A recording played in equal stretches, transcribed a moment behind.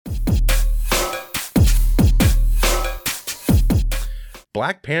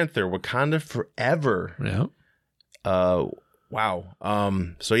Black Panther, Wakanda Forever. Yeah.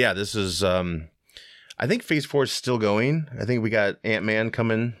 Wow. So yeah, this is. I think Phase 4 is still going. I think we got Ant-Man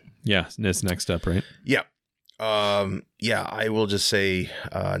coming. Yeah, that's next up, right? Yeah. Yeah, I will just say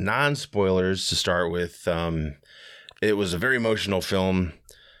non-spoilers to start with. It was a very emotional film.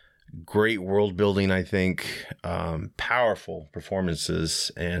 Great world building, I think. Powerful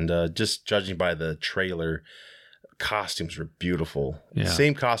performances. And just judging by the trailer, costumes were beautiful. Yeah.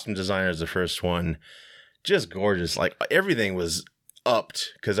 Same costume designer as the first one. Just gorgeous. Like everything was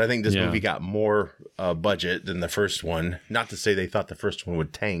upped because I think this movie got more budget than the first one. Not to say they thought the first one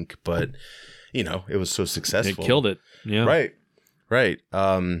would tank, but you know, it was so successful. It killed it. Yeah. Right.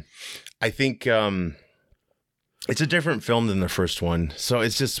 I think it's a different film than the first one. So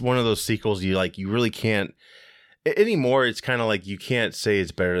it's just one of those sequels you really can't anymore. It's kind of like you can't say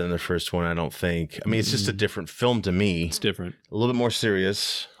it's better than the first one, I don't think. I mean, it's just a different film to me. It's different. A little bit more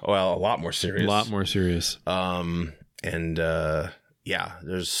serious. Well, a lot more serious. Yeah,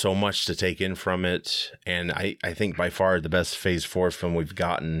 there's so much to take in from it. And I think by far the best Phase 4 film we've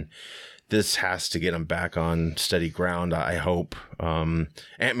gotten. This has to get him back on steady ground, I hope.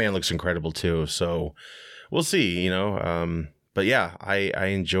 Ant-Man looks incredible too. So we'll see, you know. But yeah, I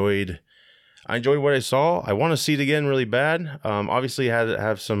enjoyed what I saw. I want to see it again really bad. Obviously had to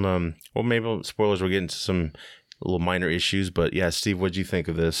have some, well, maybe spoilers, we'll get into some little minor issues. But yeah, Steve, what'd you think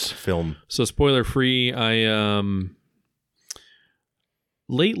of this film? So spoiler free,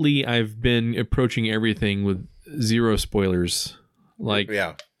 lately I've been approaching everything with zero spoilers. Like,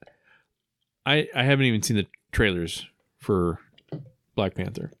 yeah. I haven't even seen the trailers for Black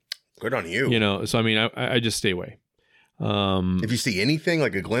Panther. Good on you. You know, so I mean, I just stay away. If you see anything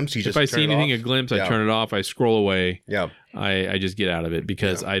like a glimpse, you just if I see anything a glimpse, I turn it off. I scroll away. Yeah, I just get out of it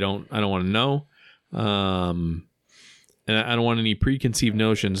because I don't want to know. And I don't want any preconceived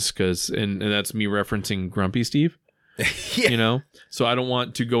notions because and that's me referencing Grumpy Steve. Yeah. You know, so I don't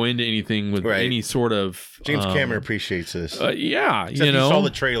want to go into anything with any sort of James Cameron appreciates this. Yeah, except you know, you saw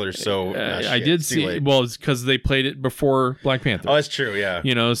the trailer, so I did see. Well, it's because they played it before Black Panther. Oh, that's true. Yeah,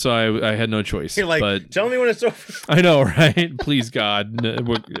 you know, so I had no choice. You're like, but tell me when it's over. I know, right? Please, God,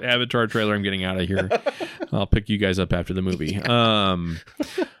 Avatar trailer. I'm getting out of here. I'll pick you guys up after the movie.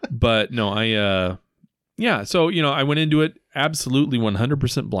 But no, yeah. So you know, I went into it absolutely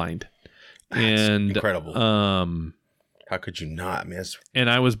 100% blind, and incredible. How could you not? I mean, and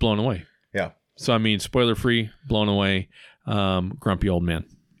I was blown away. Yeah. So, I mean, spoiler free, blown away. Grumpy old man.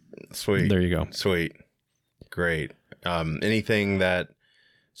 Sweet. There you go. Sweet. Great. Anything that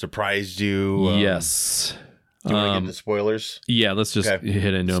surprised you? Yes. Do you want to get into spoilers? Yeah, let's just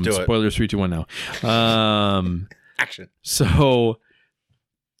hit into them. Spoilers 3, 2, 1 now. Action. So,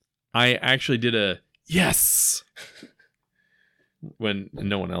 I actually did a yes when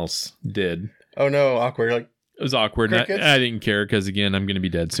no one else did. Oh, no. Awkward. Like, it was awkward. I didn't care because, again, I'm going to be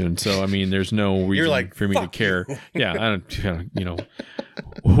dead soon. So, I mean, there's no reason for me to care. Yeah, I don't, you know,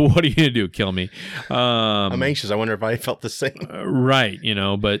 what are you going to do? Kill me? I'm anxious. I wonder if I felt the same. Right, you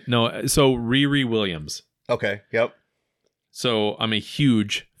know, but no. So, Riri Williams. Okay, yep. So, I'm a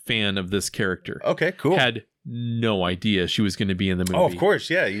huge fan of this character. Okay, cool. Had no idea she was going to be in the movie. Oh, of course,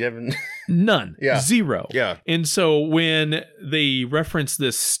 yeah. You haven't... None. Yeah. Zero. Yeah. And so, when they reference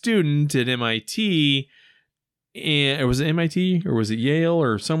this student at MIT... And was it MIT or was it Yale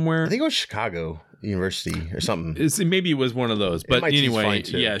or somewhere? I think it was Chicago University or something. Maybe it was one of those. But MIT's anyway,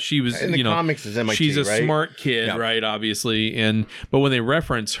 yeah, she was. In the comics, is MIT. She's a right? smart kid, yeah. right? Obviously, but when they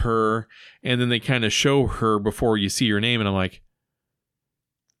reference her and then they kind of show her before you see her name, and I'm like,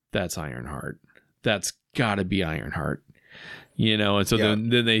 that's Ironheart. That's got to be Ironheart, you know. And so then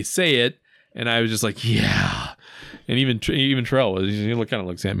they say it, and I was just like, yeah. And even Trell kind of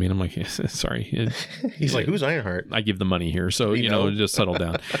looks at me and I'm like, sorry. He's like, who's Ironheart? I give the money here. So, you know, just settle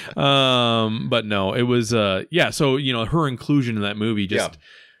down. But no, it was, so, you know, her inclusion in that movie just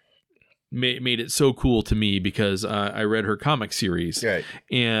made it so cool to me because I read her comic series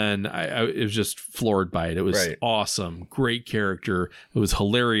and I was just floored by it. It was awesome. Great character. It was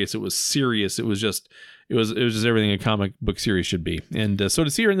hilarious. It was serious. It was just everything a comic book series should be. And so to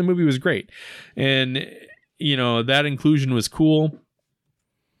see her in the movie was great. And, you know, that inclusion was cool.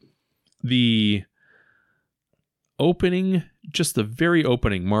 The opening, just the very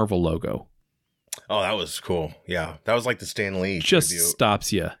opening Marvel logo. Oh, that was cool. Yeah. That was like the Stan Lee just tribute.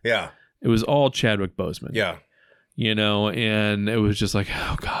 Stops you. Yeah. It was all Chadwick Boseman. Yeah. You know, and it was just like,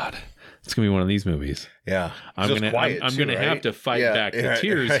 oh God, it's going to be one of these movies. Yeah. I'm going to have to fight back the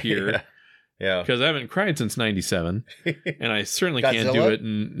tears here. Yeah. Because I haven't cried since 97. And I certainly can't do Godzilla? it.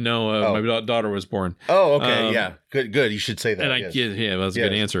 And no, my daughter was born. Oh, okay. Yeah. Good. You should say that. And that was a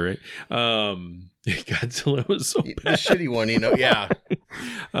good answer, right? Godzilla was so bad. The shitty one, Yeah.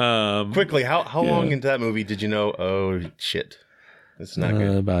 Quickly, how long into that movie did you know? Oh shit, it's not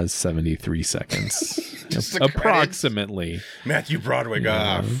good. About 73 seconds, Just the approximately. credits. Matthew Broderick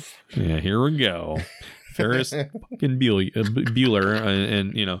off. Yeah, here we go. Ferris fucking Bueller,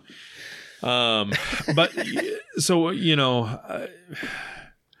 and but so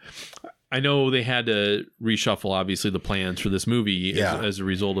I know they had to reshuffle, obviously, the plans for this movie as a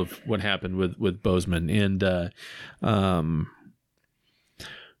result of what happened with Boseman. And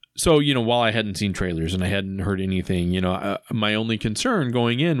so, while I hadn't seen trailers and I hadn't heard anything, my only concern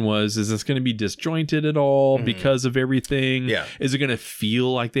going in was, is this going to be disjointed at all because of everything? Yeah. Is it going to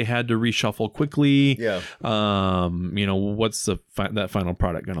feel like they had to reshuffle quickly? Yeah. What's that final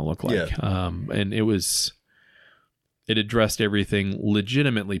product going to look like? Yeah. And it addressed everything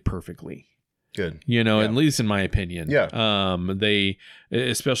legitimately perfectly. Good. At least in my opinion. Yeah. They,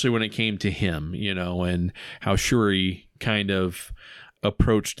 especially when it came to him, and how Shuri kind of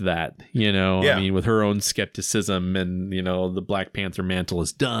approached that, I mean, with her own skepticism and, the Black Panther mantle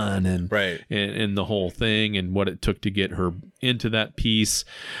is done and, right. and the whole thing and what it took to get her into that piece.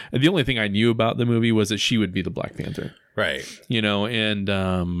 And the only thing I knew about the movie was that she would be the Black Panther. Right. And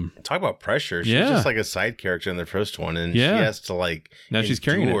talk about pressure. She's just like a side character in the first one, and she has to now she's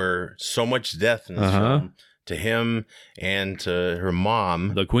carrying it. So much death in this film to him and to her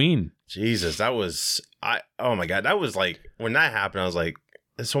mom, the Queen. Jesus, that was oh my God, that was when that happened, I was like,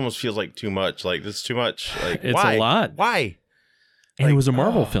 this almost feels like too much. Like, this is too much. Like, it's why? a lot. Why? And it was a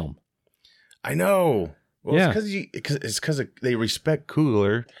Marvel film. I know. Well, it's because they respect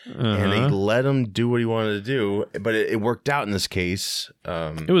Coogler and they let him do what he wanted to do, but it worked out in this case.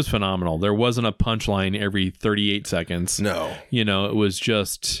 It was phenomenal. There wasn't a punchline every 38 seconds. No, it was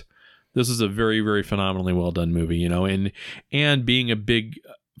just, this is a very, very phenomenally well done movie. And being a big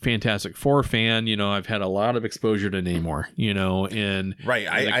Fantastic Four fan, I've had a lot of exposure to Namor, in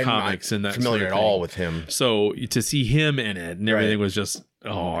the comics and that familiar sort of at all with him. So to see him in it and everything was just,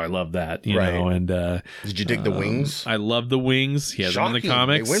 I love that, you know. And did you dig the wings? I love the wings. He has them in the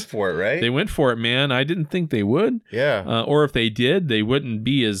comics. They went for it, right? They went for it, man. I didn't think they would. Yeah. Or if they did, they wouldn't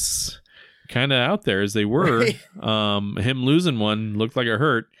be as kind of out there as they were. Right. Him losing one looked like it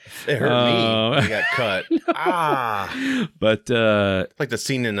hurt. It hurt me. He got cut. No. But like the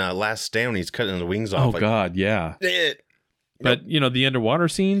scene in Last Stand when he's cutting the wings off. Oh God, yeah. But the underwater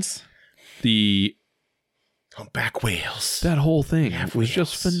scenes, the humpback whales, that whole thing was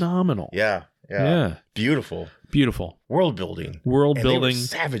just phenomenal. Yeah. Beautiful. World building. They were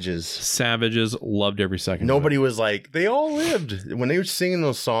savages. Loved every second. Nobody was like, they all lived when they were singing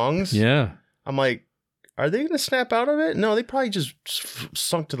those songs. Yeah. I'm like, are they going to snap out of it? No, they probably just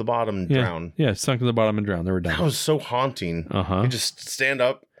sunk to the bottom and drowned. Yeah, sunk to the bottom and drowned. They were done. That was so haunting. You just stand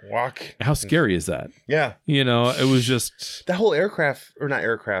up, walk. How scary is that? Yeah. It was just... That whole tanker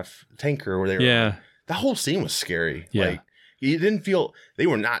where they were... Yeah. That whole scene was scary. Yeah. Like, you didn't feel... They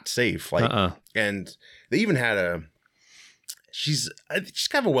were not safe. And they even had she's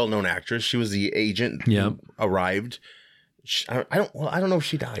kind of a well-known actress. She was the agent who arrived. I don't know if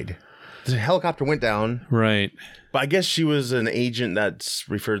she died. The helicopter went down. Right. But I guess she was an agent that's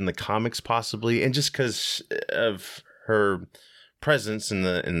referred in the comics possibly. And just because of her presence in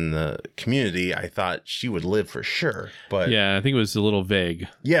the community, I thought she would live for sure. But yeah, I think it was a little vague.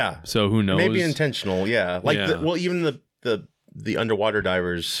 Yeah. So who knows? Maybe intentional. Yeah. Even the underwater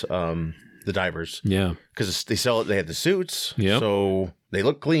divers, the divers. Yeah. Because they had the suits. Yeah. So they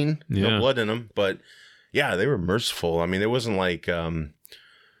look clean. Yeah. No blood in them. But yeah, they were merciful. I mean, it wasn't like,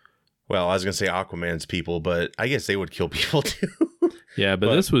 well, I was going to say Aquaman's people, but I guess they would kill people too. Yeah,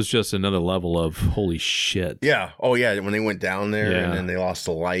 but this was just another level of holy shit. Yeah. Oh, yeah. When they went down there and then they lost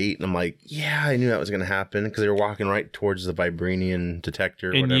the light. And I'm like, yeah, I knew that was going to happen because they were walking right towards the vibranium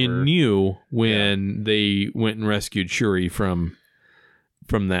detector. And you knew when they went and rescued Shuri from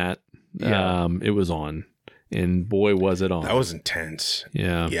that, it was on. And boy, was it on. That was intense.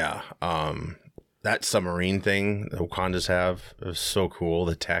 Yeah. Yeah. That submarine thing the Wakandas have was so cool.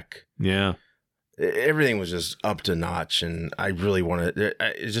 The tech. Yeah. Everything was just up to notch, and I really wanted.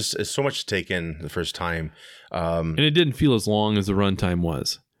 It's so much to take in the first time, and it didn't feel as long as the runtime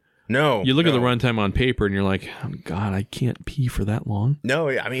was. No, you look at the runtime on paper, and you're like, oh, "God, I can't pee for that long." No,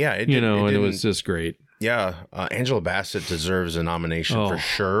 I mean, yeah, and it was just great. Yeah, Angela Bassett deserves a nomination for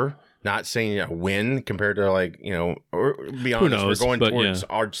sure. Not saying a win compared to or be honest, we're going towards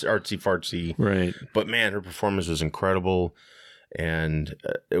artsy fartsy, right? But man, her performance was incredible. And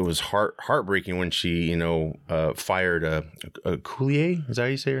it was heartbreaking when she, fired a Coulier. Is that how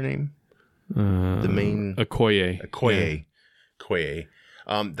you say her name? The main Okoye. Okoye.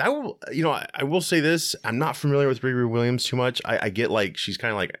 That will, I will say this. I'm not familiar with Riri Williams too much. I get like she's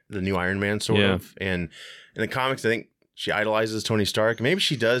kind of like the new Iron Man sort of, and in the comics, I think she idolizes Tony Stark. Maybe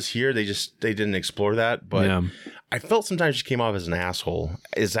she does here. They didn't explore that, but I felt sometimes she came off as an asshole.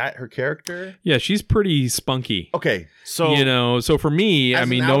 Is that her character? Yeah, she's pretty spunky. Okay, so so for me, I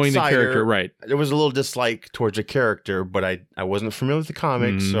mean, knowing the character, right? There was a little dislike towards the character, but I wasn't familiar with the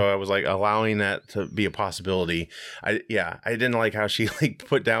comics, so I was like allowing that to be a possibility. I didn't like how she like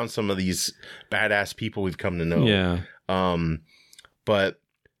put down some of these badass people we've come to know. Yeah. But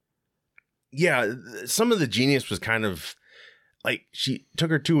yeah, some of the genius was kind of like she took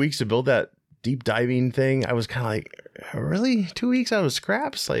her 2 weeks to build that deep diving thing. I was kind of like, really? 2 weeks out of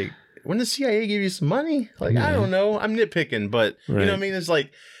scraps? Like, when the CIA give you some money? Like, I don't know. I'm nitpicking, but you know what I mean? It's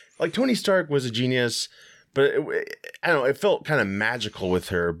like Tony Stark was a genius, but I don't know. It felt kind of magical with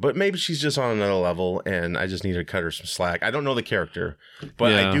her, but maybe she's just on another level and I just need to cut her some slack. I don't know the character,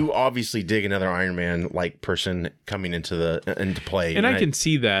 but I do obviously dig another Iron Man like person coming into play. And I can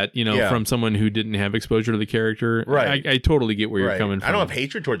see that, from someone who didn't have exposure to the character. Right. I totally get where you're coming from. I don't have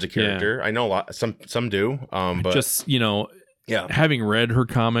hatred towards the character. Yeah. I know a lot. Some do. But just, having read her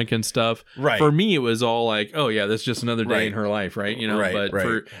comic and stuff, for me, it was all like, oh yeah, that's just another day in her life. Right.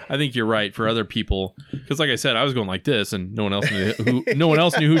 I think you're right for other people. Cause like I said, I was going like this and no one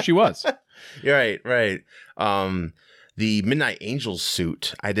else knew who she was. You're right. The Midnight Angels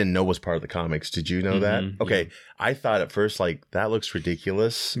suit, I didn't know was part of the comics. Did you know that? Okay. Yeah. I thought at first, like, that looks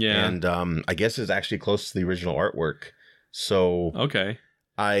ridiculous. Yeah. And I guess it's actually close to the original artwork. So, okay.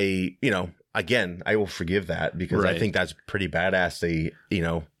 Again, I will forgive that because I think that's pretty badass. They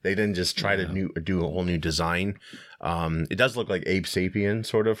didn't just try to do a whole new design. It does look like Abe Sapien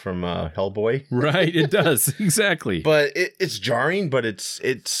sort of from Hellboy. Right, it does. Exactly. But it's jarring, but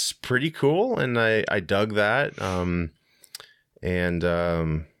it's pretty cool. And I dug that. Riri,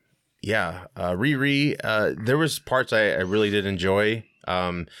 there was parts I really did enjoy.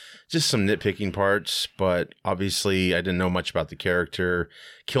 Just some nitpicking parts, but obviously I didn't know much about the character.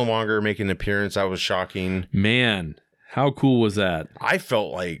 Killmonger making an appearance, that was shocking. Man, how cool was that? I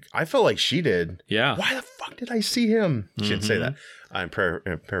felt like she did. Yeah. Why the fuck did I see him? She didn't say that. I'm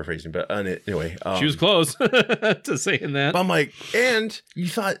paraphrasing, but anyway. She was close to saying that. But I'm like, and you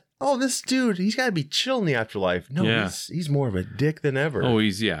thought, oh, this dude, he's got to be chill in the afterlife. No, he's more of a dick than ever. Oh,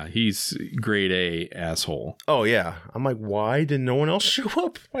 he's grade A asshole. Oh, yeah. I'm like, why did no one else show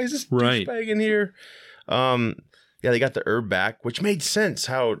up? Why is this douchebag in here? They got the herb back, which made sense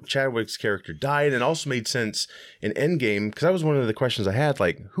how Chadwick's character died, and also made sense in Endgame, because that was one of the questions I had,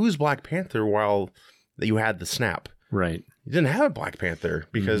 like, who's Black Panther while you had the snap? Right. You didn't have a Black Panther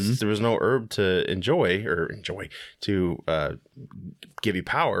because there was no herb to enjoy to give you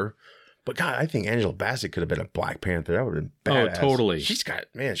power. But God, I think Angela Bassett could have been a Black Panther. That would have been badass. Oh, totally. She's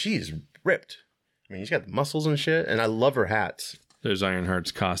ripped. I mean, she's got the muscles and shit, and I love her hats. There's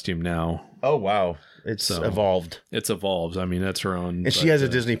Ironheart's costume now. Oh, wow. It's evolved. It's evolved. I mean, that's her own. And she has a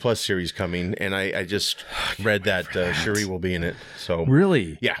Disney Plus series coming, and I just read that Shuri will be in it. So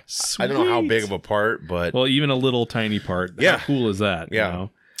really? Yeah. Sweet. I don't know how big of a part, but... Well, even a little tiny part. Yeah. How cool is that? Yeah.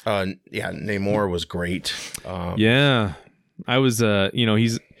 Namor was great. I was,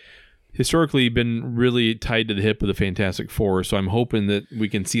 he's historically been really tied to the hip of the Fantastic Four, so I'm hoping that we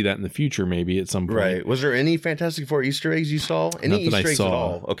can see that in the future maybe at some point. Right. Was there any Fantastic Four Easter eggs you saw? Any Easter eggs at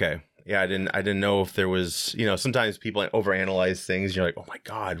all? Okay. Yeah, I didn't know if there was, sometimes people overanalyze things. You're like, oh my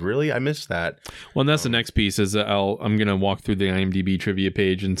God, really? I missed that. Well, and that's the next piece is I'm going to walk through the IMDb trivia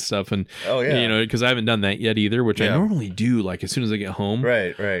page and stuff. And, because I haven't done that yet either, which I normally do, like, as soon as I get home.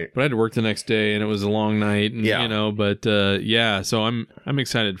 Right. But I had to work the next day and it was a long night. And, so I'm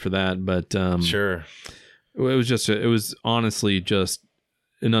excited for that. But sure. It was honestly just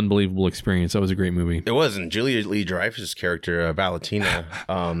an unbelievable experience. That was a great movie. It was. And Julia Lee-Dreyfus' character, Valentina,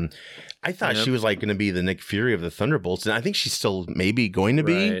 I thought she was like going to be the Nick Fury of the Thunderbolts. And I think she's still maybe going to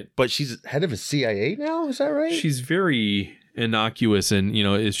be, but she's head of a CIA now. Is that right? She's very innocuous and,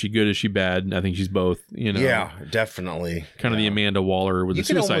 is she good? Is she bad? I think she's both, Yeah, definitely. Kind of the Amanda Waller with the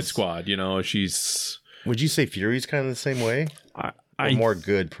Suicide Squad, she's... Would you say Fury's kind of the same way? Or more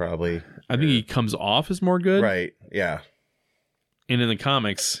good, probably. I think he comes off as more good. Right, yeah. And in the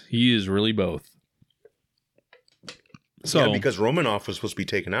comics, he is really both. So, yeah, because Romanoff was supposed to be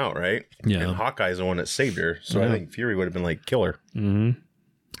taken out, right? Yeah. And Hawkeye's the one that saved her. So I think Fury would have been like killer. Mm-hmm.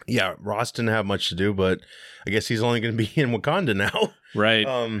 Yeah, Ross didn't have much to do, but I guess he's only going to be in Wakanda now. Right.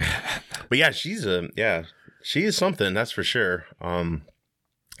 But yeah, she's she is something, that's for sure.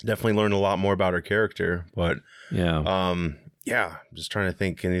 Definitely learned a lot more about her character, but yeah, just trying to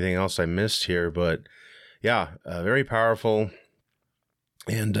think anything else I missed here, but yeah, very powerful,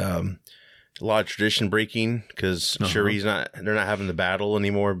 and a lot of tradition breaking because Shuri's they're not having the battle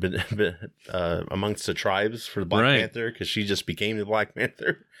anymore, but amongst the tribes for the Black Panther, because she just became the Black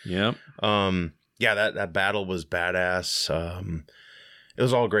Panther. Yeah. Yeah, that battle was badass. It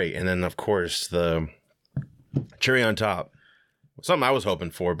was all great, and then of course the cherry on top, something I was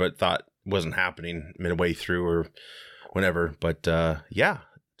hoping for, but thought wasn't happening midway through or whenever. But yeah,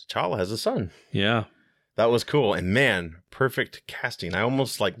 T'Challa has a son. Yeah. That was cool. And man, perfect casting. I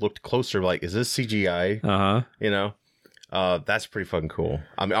almost looked closer, is this CGI? You know? That's pretty fucking cool.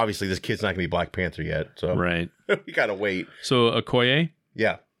 I mean, obviously this kid's not gonna be Black Panther yet, so right. We gotta wait. So Okoye?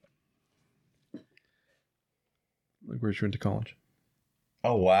 Yeah. Where she went to college.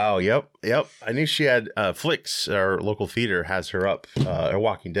 Oh wow, yep. I knew she had Flicks, our local theater, has her up, a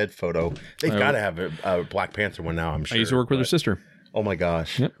Walking Dead photo. They've got to have a Black Panther one now, I'm sure. I used to work with her sister. Oh my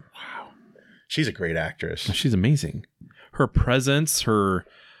gosh. Yep. Wow. She's a great actress. She's amazing. Her presence, her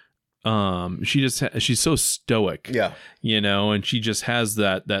she's so stoic. Yeah. You know, and she just has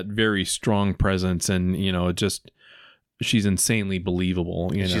that very strong presence, and you know, she's insanely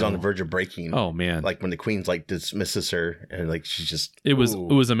believable. She's on the verge of breaking. Oh man! When the Queen's dismisses her, and she's just it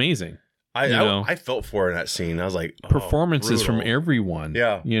was amazing. I felt for her in that scene. I was like, performances brutal. from everyone.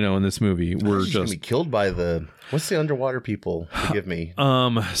 Yeah, in this movie were just gonna be killed by what's the underwater people? Forgive me.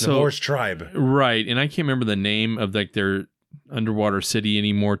 So Norse tribe, right? And I can't remember the name of their underwater city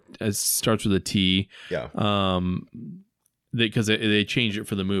anymore. It starts with a T. Yeah. Because they changed it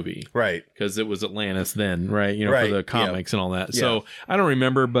for the movie, right? Because it was Atlantis then, right? Right. For the comics and all that. Yeah. So I don't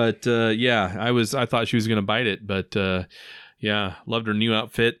remember, but I thought she was gonna bite it, but yeah, loved her new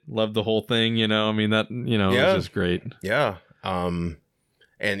outfit, loved the whole thing. I mean that it was just great. Yeah. And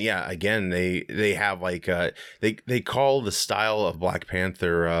yeah, again, they have they call the style of Black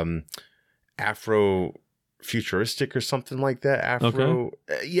Panther Afro futuristic or something like that. Afro.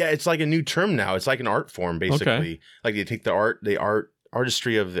 Okay. Yeah, it's like a new term now. It's like an art form, basically. Okay. Like they take the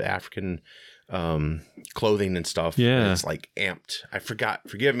artistry of the African clothing and stuff. Yeah, it's amped. I forgot.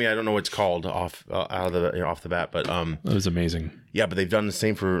 Forgive me. I don't know what it's called off the bat, but it was amazing. Yeah, but they've done the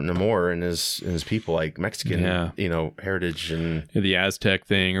same for Namor and his people, Mexican, heritage and the Aztec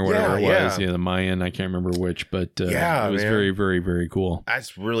thing or whatever it was. Yeah, the Mayan. I can't remember which, but it was very, very, very cool.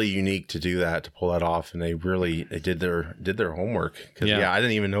 That's really unique to do that, to pull that off, and they did their homework. Because I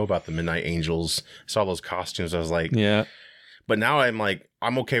didn't even know about the Midnight Angels. I saw those costumes. I was like, yeah. But now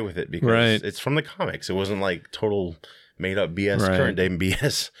I'm okay with it because it's from the comics. It wasn't total made up BS, current day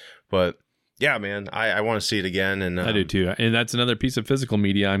BS. But yeah, man, I want to see it again. And I do too. And that's another piece of physical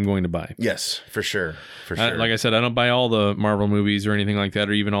media I'm going to buy. Yes, for sure. Like I said, I don't buy all the Marvel movies or anything like that,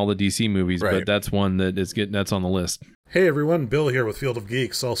 or even all the DC movies, but that's one that's on the list. Hey everyone, Bill here with Field of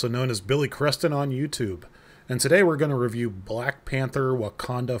Geeks, also known as Billy Creston on YouTube. And today we're going to review Black Panther: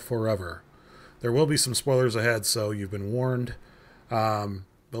 Wakanda Forever. There will be some spoilers ahead, so you've been warned. But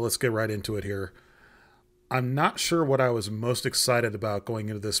let's get right into it here. I'm not sure what I was most excited about going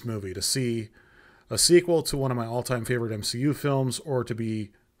into this movie, to see a sequel to one of my all-time favorite MCU films, or to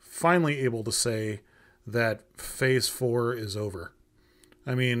be finally able to say that Phase 4 is over.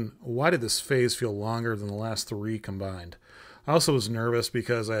 I mean, why did this phase feel longer than the last 3 combined? I also was nervous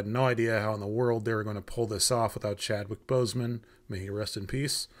because I had no idea how in the world they were going to pull this off without Chadwick Boseman. May he rest in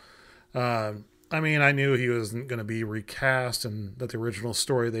peace. I mean, I knew he wasn't going to be recast and that the original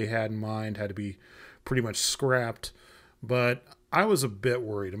story they had in mind had to be pretty much scrapped, but I was a bit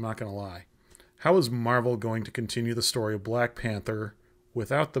worried, I'm not going to lie. How is Marvel going to continue the story of Black Panther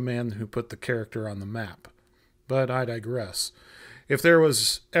without the man who put the character on the map? But I digress. If there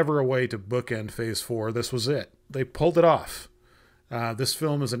was ever a way to bookend Phase 4, this was it. They pulled it off. This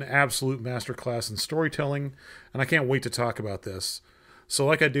film is an absolute masterclass in storytelling, and I can't wait to talk about this. So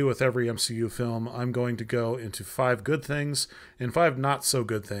like I do with every MCU film, I'm going to go into 5 good things and 5 not so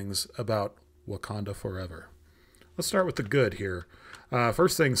good things about Wakanda Forever. Let's start with the good here.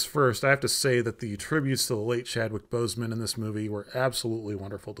 First things first, I have to say that the tributes to the late Chadwick Boseman in this movie were absolutely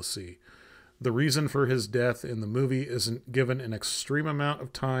wonderful to see. The reason for his death in the movie isn't given an extreme amount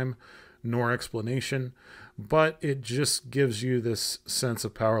of time nor explanation, but it just gives you this sense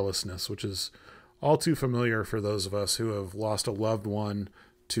of powerlessness, which is all too familiar for those of us who have lost a loved one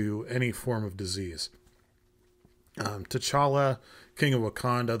to any form of disease. T'Challa, King of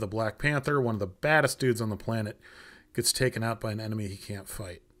Wakanda, the Black Panther, one of the baddest dudes on the planet, gets taken out by an enemy he can't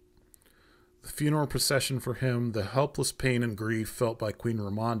fight. The funeral procession for him, the helpless pain and grief felt by Queen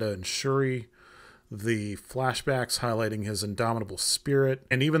Ramonda and Shuri, the flashbacks highlighting his indomitable spirit,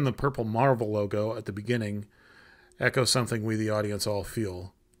 and even the purple Marvel logo at the beginning echo something we, the audience, all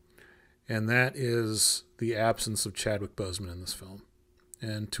feel. And that is the absence of Chadwick Boseman in this film.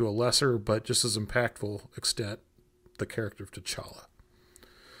 And to a lesser, but just as impactful extent, the character of T'Challa.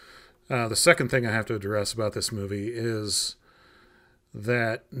 The second thing I have to address about this movie is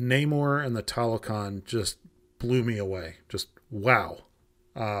that Namor and the Talokan just blew me away. Just wow.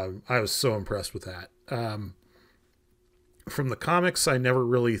 I was so impressed with that. From the comics, I never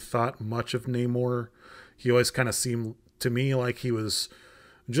really thought much of Namor. He always kind of seemed to me like he was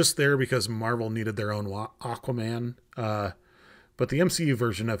just there because Marvel needed their own Aquaman. But the MCU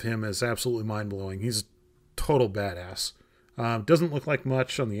version of him is absolutely mind-blowing. He's a total badass. Doesn't look like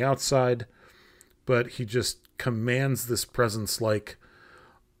much on the outside, but he just commands this presence like,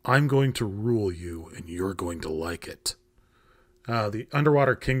 I'm going to rule you and you're going to like it. The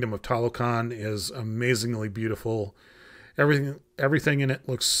underwater kingdom of Talokan is amazingly beautiful. Everything in it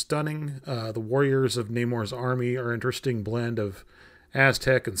looks stunning. The warriors of Namor's army are an interesting blend of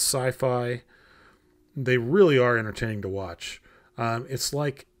Aztec and sci-fi. They really are entertaining to watch. It's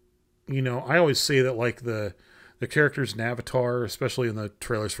like, I always say that like the characters in Avatar, especially in the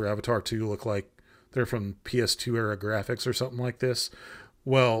trailers for Avatar 2, look like they're from PS2 era graphics or something like this.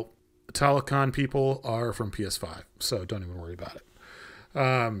 Well, Talokan people are from PS5, so don't even worry about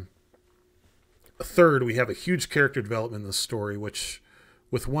it. Third, we have a huge character development in this story, which,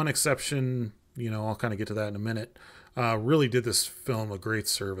 with one exception, I'll kind of get to that in a minute, really did this film a great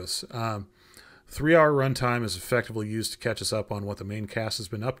service. 3-hour runtime is effectively used to catch us up on what the main cast has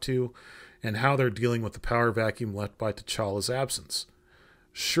been up to and how they're dealing with the power vacuum left by T'Challa's absence.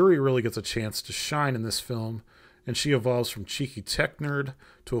 Shuri really gets a chance to shine in this film, and she evolves from cheeky tech nerd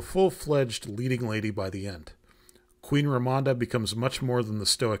to a full-fledged leading lady by the end. Queen Ramonda becomes much more than the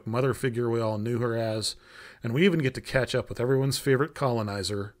stoic mother figure we all knew her as, and we even get to catch up with everyone's favorite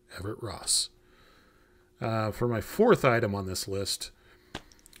colonizer, Everett Ross. For my fourth item on this list,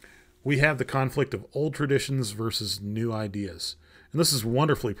 we have the conflict of old traditions versus new ideas. And this is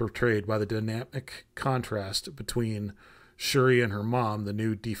wonderfully portrayed by the dynamic contrast between Shuri and her mom, the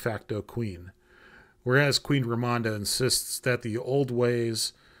new de facto queen. Whereas Queen Ramonda insists that the old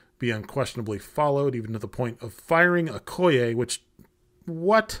ways be unquestionably followed, even to the point of firing Okoye, which,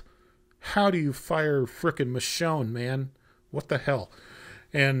 what? How do you fire frickin' Michonne, man? What the hell?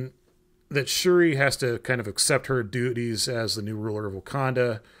 And that Shuri has to kind of accept her duties as the new ruler of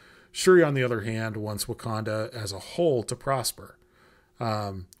Wakanda. Shuri, on the other hand, wants Wakanda as a whole to prosper.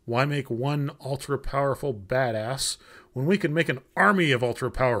 Why make one ultra-powerful badass when we can make an army of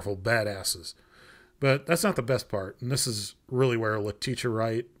ultra-powerful badasses? But that's not the best part, and this is really where Letitia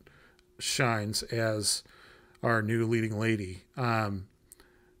Wright shines as our new leading lady.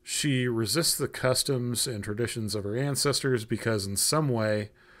 She resists the customs and traditions of her ancestors because in some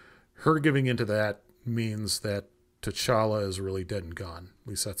way, her giving into that means that T'Challa is really dead and gone. At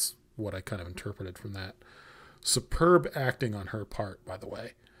least that's what I kind of interpreted from that. Superb acting on her part, by the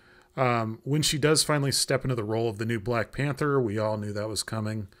way. When she does finally step into the role of the new Black Panther, we all knew that was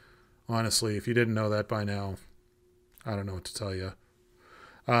coming. Honestly, if you didn't know that by now, I don't know what to tell you.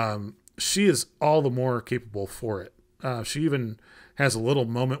 She is all the more capable for it. She even has a little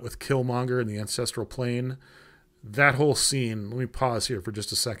moment with Killmonger in the Ancestral Plane. That whole scene, let me pause here for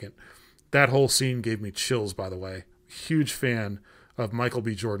just a second. That whole scene gave me chills, by the way. Huge fan of Michael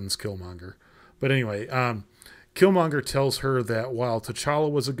B. Jordan's Killmonger. But anyway, Killmonger tells her that while T'Challa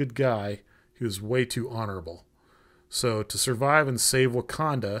was a good guy, he was way too honorable. So to survive and save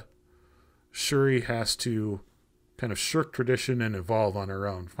Wakanda, Shuri has to kind of shirk tradition and evolve on her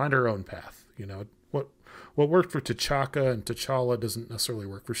own, find her own path. What worked for T'Chaka and T'Challa doesn't necessarily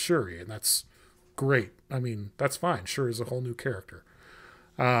work for Shuri, and that's great. I mean, that's fine. Shuri's a whole new character.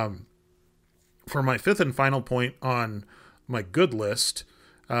 For my fifth and final point on my good list,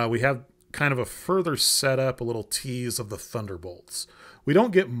 we have kind of a further setup, a little tease of the Thunderbolts. We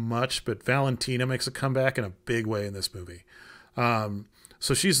don't get much, but Valentina makes a comeback in a big way in this movie.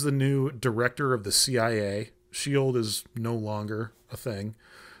 So she's the new director of the CIA. S.H.I.E.L.D. is no longer a thing.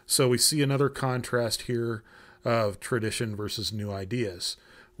 So we see another contrast here of tradition versus new ideas.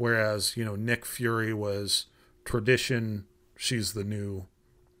 Whereas, Nick Fury was tradition. She's the new,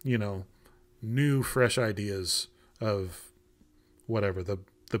 new fresh ideas of whatever,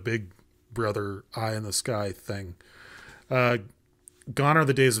 the big brother eye in the sky thing. Gone are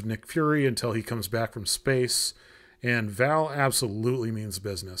the days of Nick Fury until he comes back from space. And Val absolutely means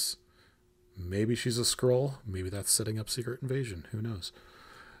business. Maybe she's a Skrull. Maybe that's setting up Secret Invasion. Who knows?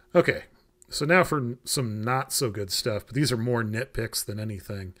 Okay, so now for some not so good stuff, but these are more nitpicks than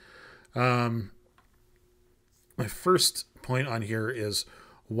anything. my first point on here is,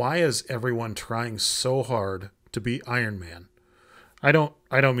 why is everyone trying so hard to be Iron Man? I don't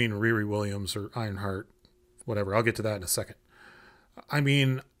mean Riri Williams or Ironheart, whatever. I'll get to that in a second. I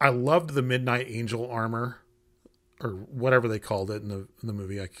mean, I loved the Midnight Angel armor, or whatever they called it in the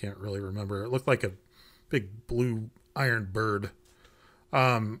movie. I can't really remember. It looked like a big blue iron bird.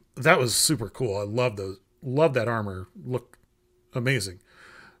 That was super cool. I loved that armor. Looked amazing.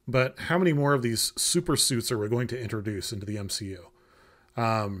 But how many more of these super suits are we going to introduce into the MCU?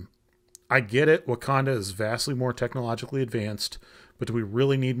 I get it. Wakanda is vastly more technologically advanced, but do we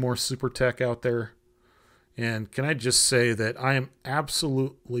really need more super tech out there? And can I just say that I am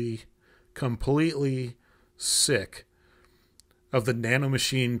absolutely, completely sick of the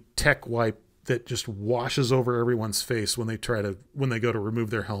nanomachine tech wipe that just washes over everyone's face when they go to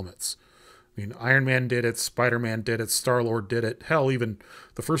remove their helmets. I mean, Iron Man did it, Spider-Man did it, Star-Lord did it. Hell, even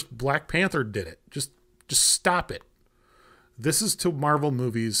the first Black Panther did it. Just stop it. This is to Marvel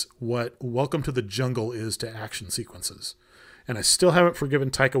movies what Welcome to the Jungle is to action sequences. And I still haven't forgiven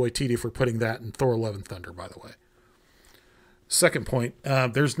Taika Waititi for putting that in Thor: Love and Thunder, by the way. Second point,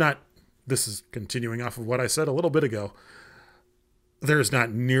 this is continuing off of what I said a little bit ago, there's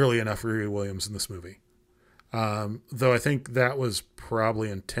not nearly enough Riri Williams in this movie. Though I think that was probably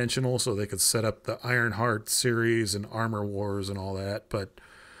intentional so they could set up the Ironheart series and Armor Wars and all that. But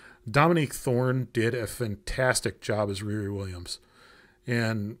Dominique Thorne did a fantastic job as Riri Williams.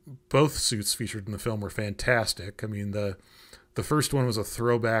 And both suits featured in the film were fantastic. I mean, the first one was a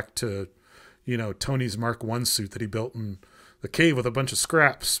throwback to, Tony's Mark I suit that he built in the cave with a bunch of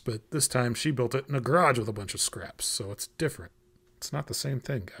scraps. But this time she built it in a garage with a bunch of scraps. So it's different. It's not the same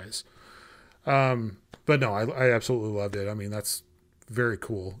thing, guys. But no, I absolutely loved it. I mean, that's very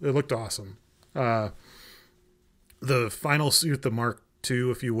cool. It looked awesome. The final suit, the Mark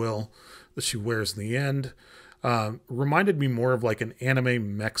II, if you will, that she wears in the end, reminded me more of like an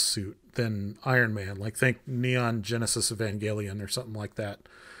anime mech suit than Iron Man. Like, think Neon Genesis Evangelion or something like that.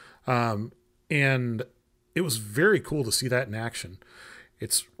 And it was very cool to see that in action.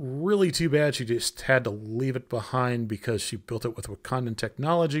 It's really too bad she just had to leave it behind because she built it with Wakandan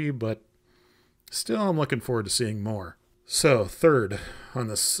technology, but still I'm looking forward to seeing more. So, third on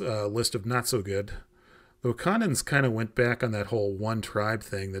this list of not so good, the Wakandans kind of went back on that whole one tribe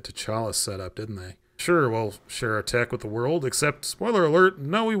thing that T'Challa set up, didn't they? Sure, we'll share our tech with the world, except, spoiler alert,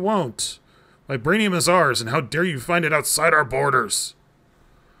 no we won't. Vibranium is ours, and how dare you find it outside our borders?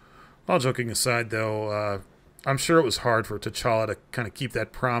 All joking aside, though, I'm sure it was hard for T'Challa to kind of keep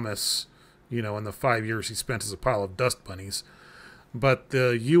that promise, in the 5 years he spent as a pile of dust bunnies. But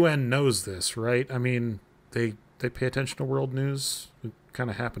the UN knows this, right? I mean, they pay attention to world news. It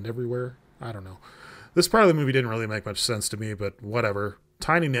kind of happened everywhere. I don't know. This part of the movie didn't really make much sense to me, but whatever.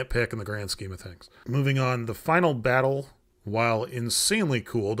 Tiny nitpick in the grand scheme of things. Moving on, the final battle, while insanely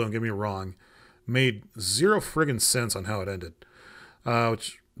cool, don't get me wrong, made zero friggin' sense on how it ended.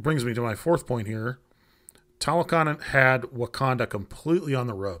 Which brings me to my fourth point here. Talokan had Wakanda completely on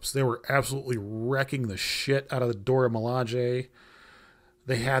the ropes. They were absolutely wrecking the shit out of the Dora Milaje.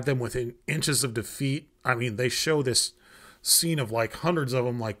 They had them within inches of defeat. I mean, they show this scene of like hundreds of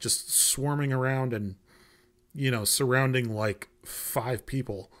them like just swarming around and, surrounding like 5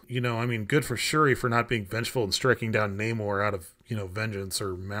 people. I mean, good for Shuri for not being vengeful and striking down Namor out of, vengeance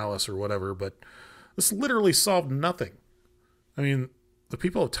or malice or whatever, but this literally solved nothing. I mean, the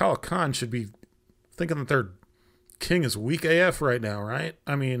people of Talokan should be thinking that their king is weak AF right now, right?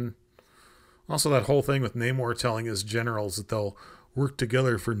 I mean, also that whole thing with Namor telling his generals that they'll work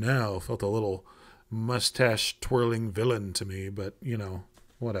together for now felt a little mustache-twirling villain to me, but,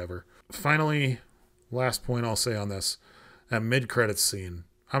 whatever. Finally, last point I'll say on this, that mid-credits scene.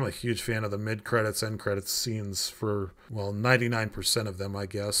 I'm a huge fan of the mid-credits, end-credits scenes for, 99% of them, I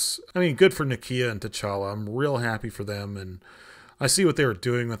guess. I mean, good for Nakia and T'Challa. I'm real happy for them, and I see what they were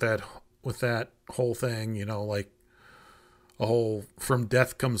doing with that whole thing, like a whole from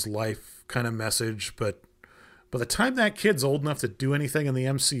death comes life kind of message, but by the time that kid's old enough to do anything in the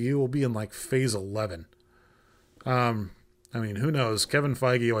MCU, we'll be in like phase 11. I mean, who knows? Kevin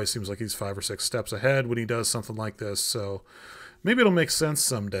Feige always seems like he's 5 or 6 steps ahead when he does something like this. So maybe it'll make sense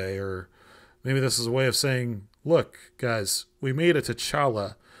someday, or maybe this is a way of saying, look, guys, we made a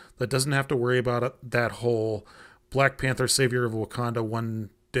T'Challa that doesn't have to worry about that whole Black Panther savior of Wakanda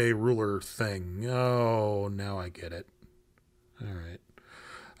one day ruler thing. Oh, now I get it. All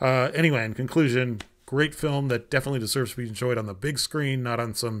right. Anyway, in conclusion, great film that definitely deserves to be enjoyed on the big screen, not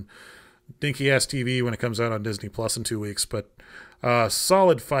on some dinky-ass TV when it comes out on Disney Plus in 2 weeks, but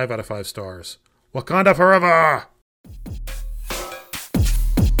solid 5 out of 5 stars. Wakanda forever!